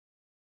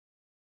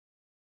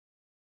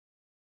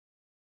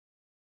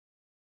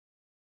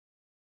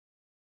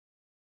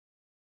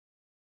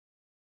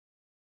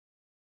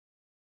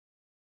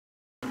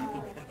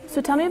So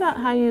tell me about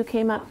how you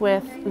came up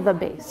with the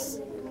base.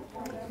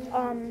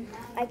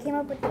 I came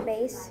up with the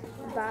base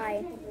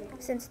by,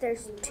 since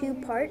there's 2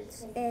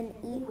 parts in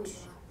each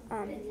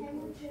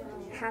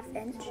 ½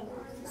 inch,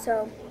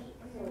 so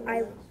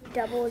I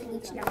doubled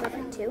each number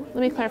by 2.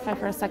 Let me clarify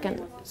for a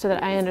second so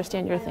that I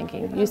understand your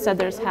thinking. You said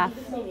there's half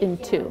in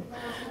 2.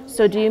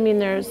 So do you mean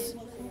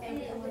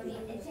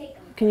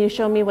can you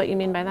show me what you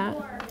mean by that?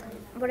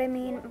 What I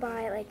mean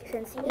by, like,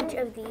 since each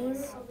of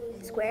these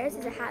squares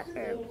is a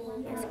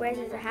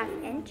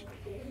 ½ inch,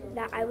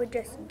 that I would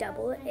just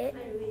double it.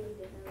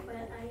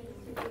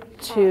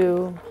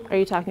 Are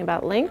you talking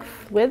about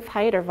length, width,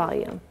 height, or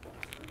volume?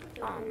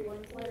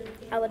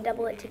 I would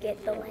double it to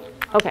get the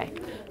length. Okay,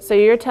 so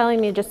you're telling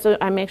me, just so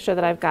I make sure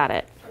that I've got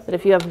it, that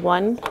if you have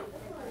one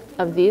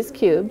of these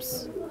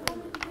cubes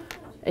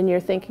and you're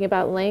thinking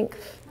about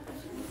length,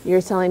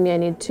 you're telling me I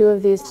need 2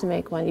 of these to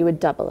make one, you would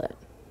double it.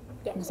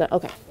 Yes. So,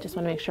 okay, just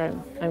want to make sure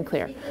I'm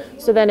clear.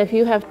 So then if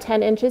you have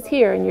 10 inches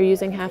here and you're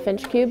using ½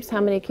 inch cubes,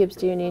 how many cubes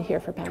do you need here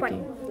for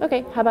packing? 20.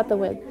 Okay, how about the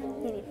width?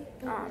 You need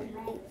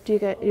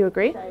 8. Do you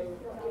agree?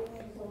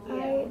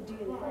 I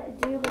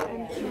do, but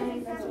I'm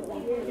trying to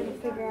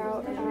figure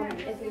out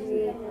if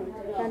we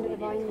found the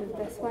volume of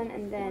this one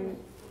and then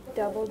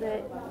doubled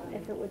it,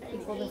 if it would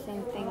equal the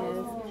same thing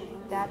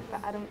as that,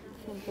 but I don't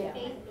think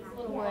it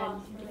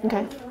would.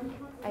 Okay.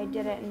 I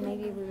did it, and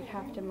maybe we would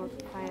have to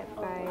multiply it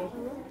by,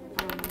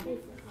 I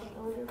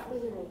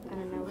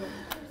don't know.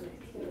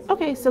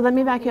 Okay, so let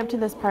me back you up to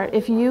this part.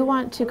 If you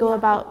want to go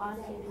about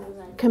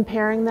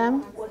comparing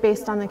them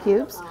based on the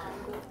cubes,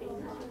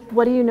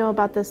 what do you know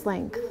about this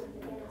length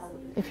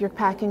if you're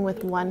packing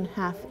with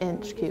 1/2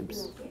 inch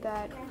cubes?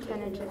 That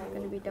 10 inches is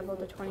going to be doubled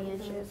to 20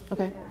 inches.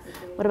 Okay.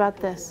 What about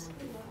this?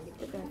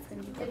 That's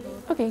going to be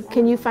doubled. Okay,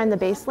 can you find the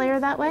base layer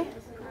that way?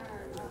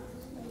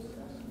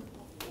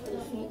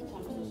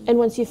 And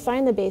once you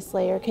find the base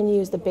layer, can you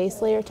use the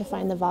base layer to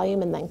find the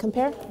volume and then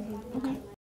compare? Okay.